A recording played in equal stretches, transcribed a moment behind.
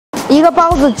一个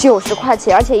包子90块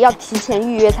钱，而且要提前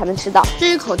预约才能吃到。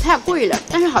这一口太贵了，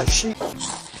但是好吃。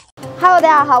Hello， 大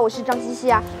家好，我是张西西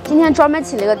啊。今天专门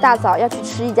起了一个大早要去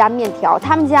吃一家面条，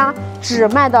他们家只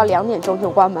卖到2点钟就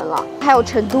关门了。还有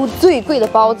成都最贵的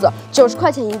包子，90块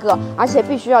钱一个，而且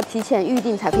必须要提前预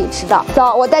定才可以吃到。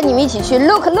走，我带你们一起去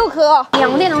look。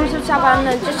2点钟就下班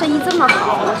了，这生意这么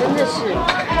好，真的是。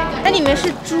那里面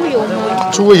是猪油吗？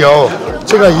猪油，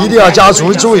这个一定要加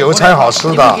猪油才好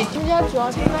吃的。人家主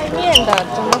要是卖面的，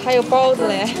怎么还有包子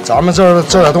嘞？咱们这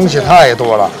儿的东西太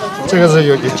多了，这个是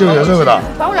有肉的。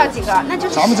包了几个？那就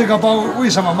是。咱们这个包为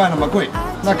什么卖那么贵？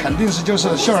那肯定是就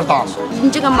是馅儿大。你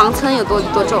这个盲称有多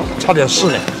重？差点4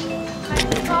两。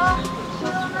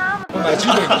买几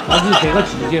对？那是这个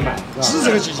季节卖，是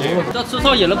这个季节。这吃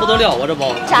烧野了不得了，我这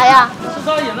包。啥呀？吃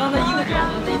烧野了，那1个饺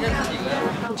子一天吃几个呀？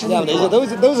那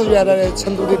些都是原来的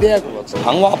成都的典故，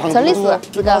胖娃胖嘟嘟，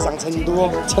不敢上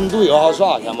成都又好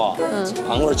耍，晓得嘛？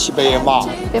胖娃骑白马，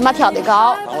白马跳得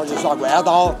高，胖娃就耍关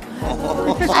刀。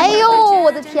哎呦，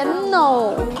我的天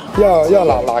呐！要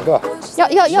哪个？要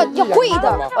贵的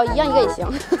哦，一样一个也行。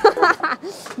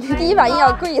第一反应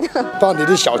要贵的。把你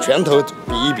的小拳头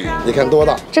比一比，你看多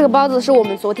大？这个包子是我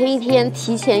们昨天一天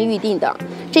提前预定的，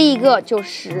这一个就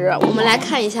是我们来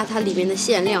看一下它里面的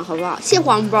馅料，好不好？蟹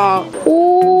黄包。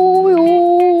哦呦，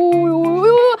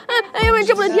哎呦，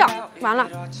这不能跳，完了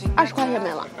，20块钱没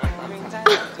了。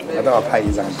我都要拍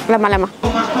一张。来嘛。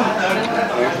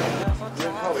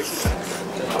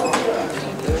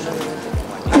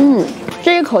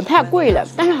这一口太贵了，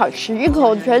但是好吃，一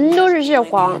口全都是蟹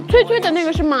黄，脆脆的那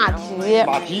个是马蹄。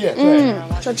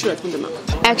这吃得吐的吗？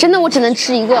哎，真的我只能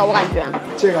吃一个，我感觉。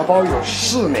这个包有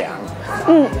4两。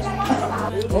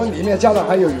我们里面加的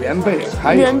还有原贝，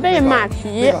还有原贝马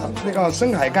蹄，那个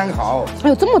深海干蚝，还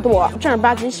有这么多，正儿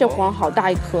八经蟹黄好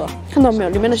大一颗，看到没有？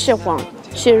里面的蟹黄、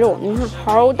蟹肉，你看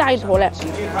好大一坨嘞。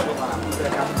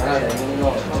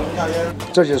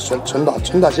这就是纯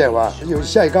大蟹黄，有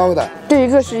蟹膏的。这一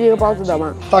个是一个包子的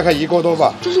吗？大概1个多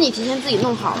吧。这是你提前自己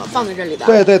弄好了放在这里的？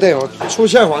对，我出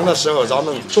蟹黄的时候咱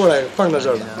们做来放在这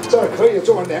儿的。这儿可以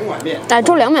做2碗面。哎，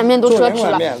做2碗面都奢侈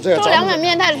了。做2碗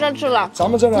面太奢侈了。咱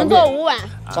们这碗能做5碗。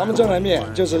咱们这碗面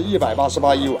就是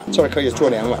188一碗，这儿可以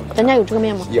做2碗。咱家有这个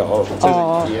面吗？有，这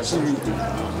也是预定。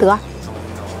得。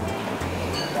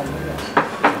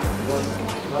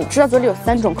你吃到嘴里有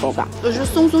3种口感，就是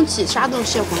松松起沙的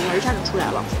蟹黄味一下就出来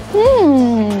了。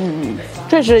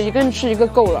这是一个人吃一个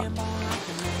够了。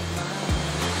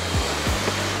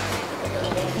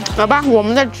来吧，我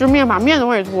们在吃面，把面都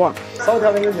给拖。少调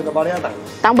2个镜头把脸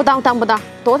当不当？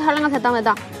多调2个才当得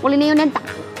到。我的脸有点大。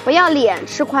不要脸，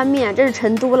吃宽面，这是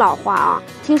成都老话啊，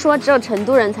听说只有成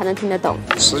都人才能听得懂。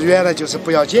吃远了就是不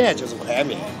要剪，就是宽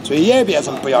面，所以也变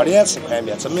成不要脸吃宽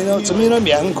面，证明了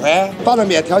面很宽，把那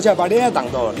面挑起来把脸当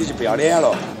到，你就不要脸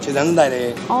了，就这样来的。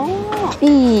哦，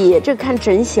咦，这看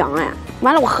真香哎！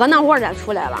完了，我河南味儿咋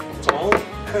出来了？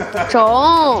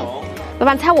中。老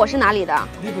板，猜我是哪里的？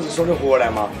你不是说的河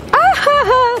南吗？啊哈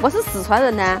哈，我是四川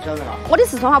人呢。我的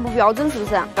四川话不标准是不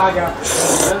是？咋讲？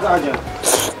咋讲？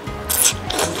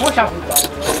我下回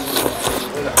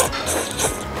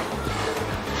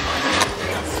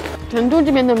成都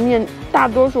这边的面大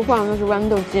多数放的都是豌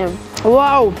豆尖，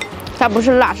哇哦，它不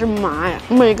是辣是麻呀，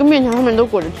每个面条上面都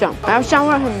裹着酱，然后香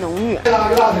味很浓郁。这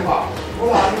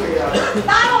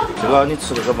个你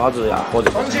吃这个包子呀，喝这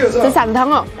个。这啥子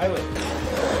汤哦？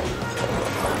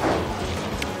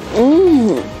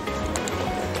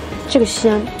这个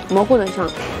鲜，蘑菇的香。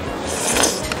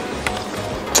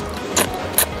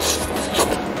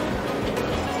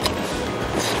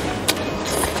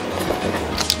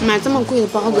买这么贵的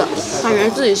包子，感觉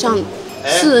自己像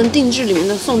私人定制里面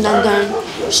的宋丹丹，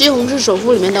西红柿首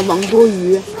富里面的王多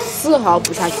鱼，丝毫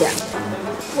不差钱。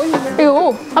哎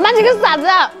呦，老板这个是啥子？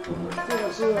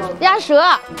鸭舌，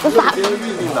这啥？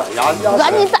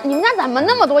你们家怎么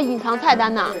那么多隐藏菜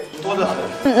单呢？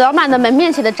老板的门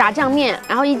面写的炸酱面，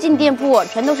然后一进店铺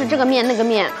全都是这个面那个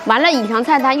面，完了隐藏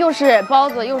菜单又是包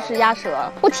子又是鸭舌，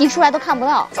不提出来都看不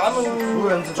到。咱们熟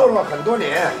人做了很多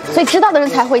年，所以知道的人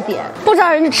才会点，不知道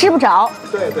的人就吃不着。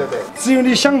对，只有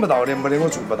你想不到的，没得我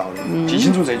做不到的。记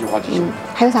清楚这句话，记清楚。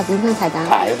还有啥子隐藏菜单？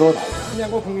太多。今天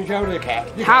我朋友圈我在看，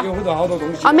你看有好多东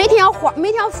西啊，每天要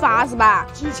发是吧？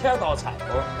几千道菜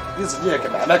哦，你自己也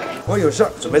慢慢看。我有事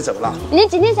准备走了。你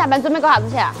今天下班准备搞啥子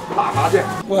去？打麻将。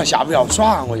我要下午要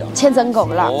耍，我要。钱挣够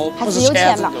了，还是有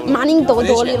钱了，骂你多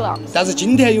的了。但是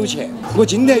今天有钱，我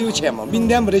今天有钱嘛，明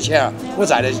天没得钱，我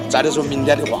再来说明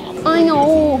天的话。哎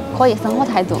呦，可以，生活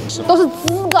态度都是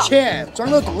资格。钱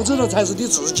装到肚子头才是你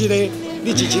自己的，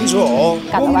你记清楚哦。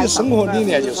我们的生活理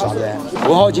念就是啥子？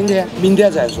过好今天，明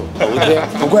天再说，后天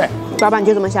不管。老板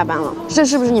就这么下班了，这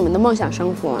是不是你们的梦想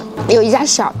生活？有一家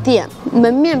小店，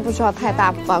门面不需要太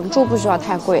大，房租不需要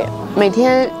太贵，每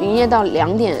天营业到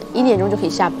2点1点钟就可以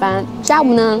下班。下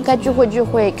午呢，该聚会聚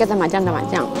会，该打麻将打麻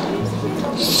将。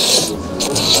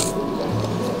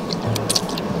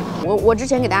我之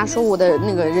前给大家说，我的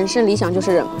那个人生理想就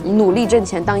是努力挣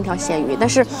钱当一条咸鱼，但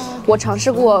是我尝试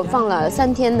过放了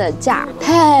3天的假，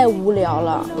太无聊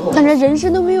了，感觉人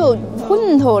生都没有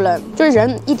混头了。就是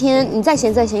人一天你再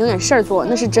闲有点事儿做，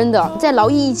那是真的；再劳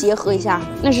逸结合一下，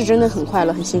那是真的很快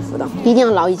乐很幸福的。一定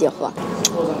要劳逸结合。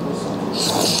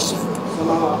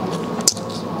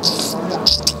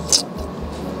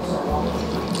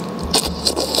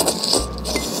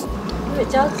有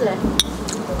饺子嘞。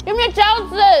有没有饺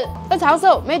子？在抄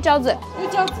手，没有饺子。有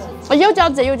饺子。哦，有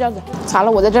饺子，有饺子。惨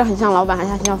了，我在这儿很像老板，还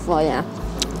像服务员。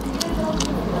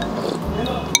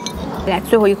来，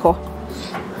最后一口。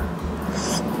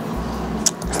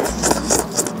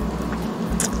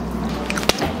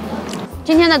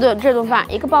今天的这顿饭，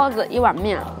一个包子，1碗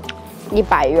面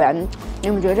，100元。你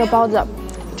们觉得这包子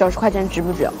90块钱值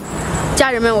不值？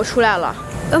家人们，我出来了。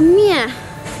面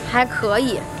还可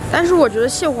以，但是我觉得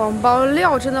蟹黄包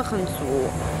料真的很足。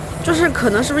就是可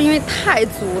能是不是因为太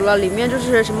足了，里面就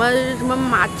是什么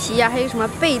马蹄呀，还有什么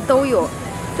贝都有，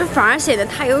就反而显得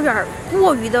它有点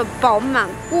过于的饱满，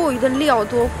过于的料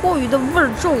多，过于的味儿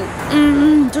重，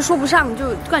就说不上，就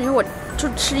感觉我就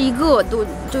吃一个都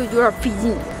就有点费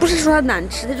劲。不是说它难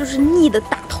吃，它就是腻的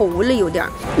打头了有点。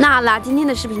那好啦，今天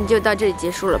的视频就到这里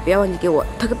结束了，不要忘记给我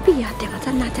投个币啊，点个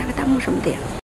赞呐，加个弹幕什么的呀。